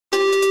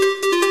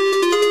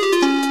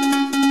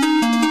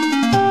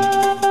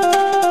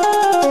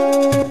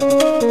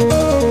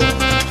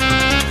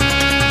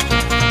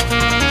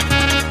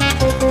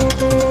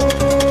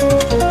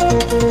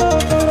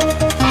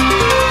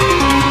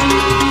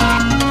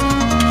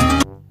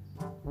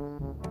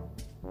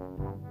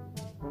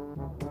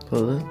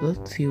But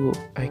let's see what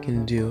I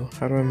can do.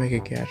 How do I make a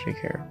gacha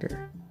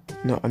character?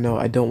 No,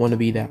 I don't want to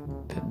be that.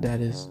 That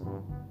is,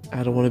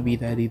 I don't want to be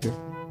that either.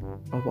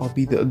 I'll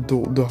be the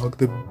adult dog,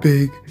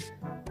 the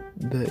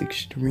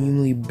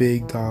extremely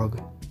big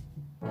dog.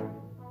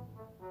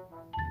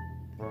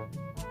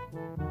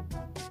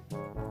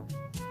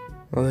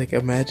 Like,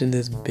 imagine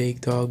this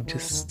big dog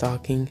just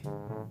stalking,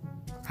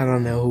 I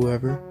don't know,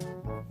 whoever.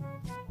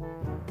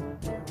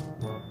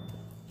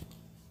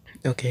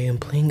 Okay, I'm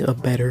playing a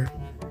better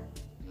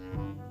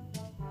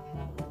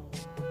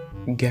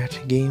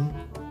gacha game.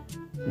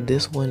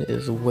 This one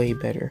is way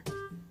better.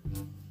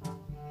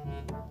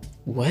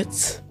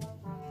 What?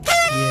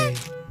 Yay.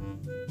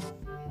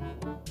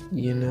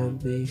 You know,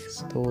 they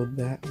stole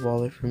that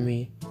wallet from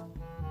me.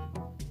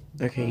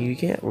 Okay, you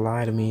can't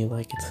lie to me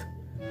like it's...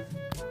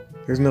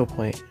 There's no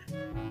point.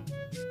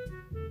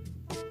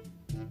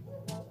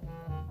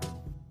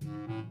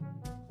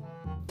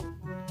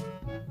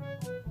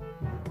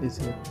 Is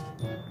it?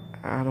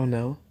 I don't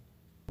know.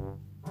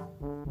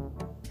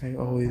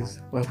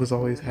 I was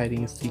always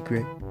hiding a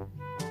secret,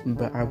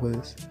 but I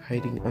was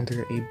hiding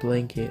under a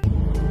blanket.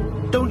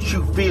 Don't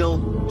you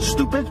feel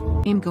stupid?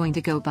 I'm going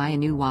to go buy a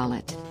new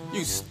wallet.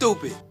 You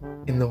stupid!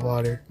 In the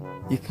water.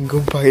 You can go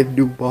buy a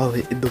new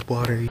wallet in the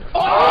water.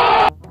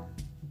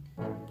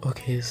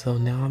 Okay, so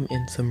now I'm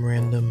in some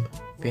random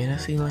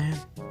fantasy land.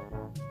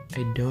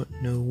 I don't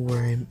know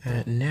where I'm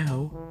at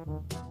now.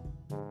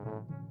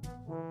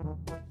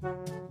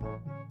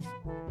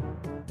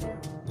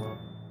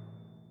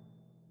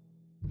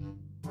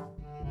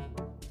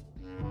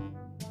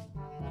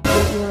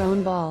 Get your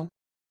own ball.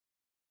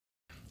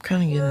 I'm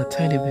kind of getting a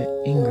tiny bit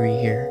angry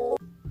here.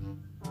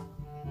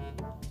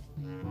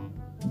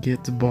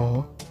 Get the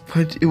ball.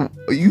 Punch it.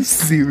 Are you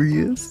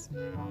serious?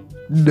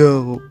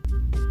 No.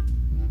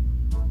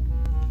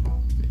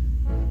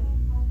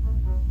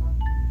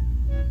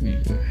 You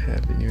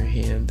have in your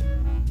hand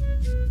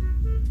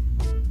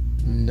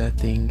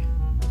nothing.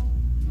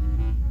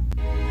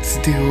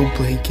 Still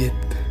blanket.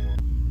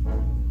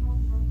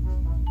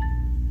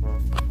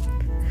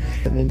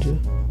 The ninja.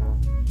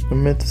 I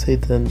meant to say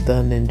the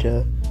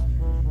ninja.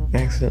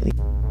 Accidentally.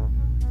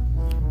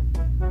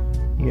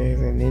 You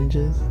guys are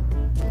ninjas?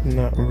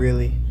 Not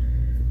really.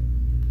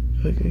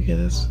 Look at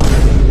this.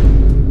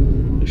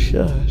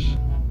 Shush.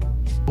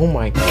 Oh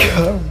my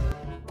god.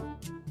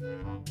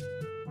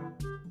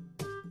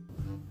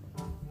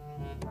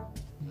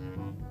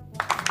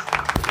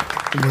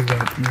 Oh my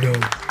god,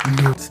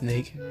 no,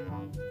 snake.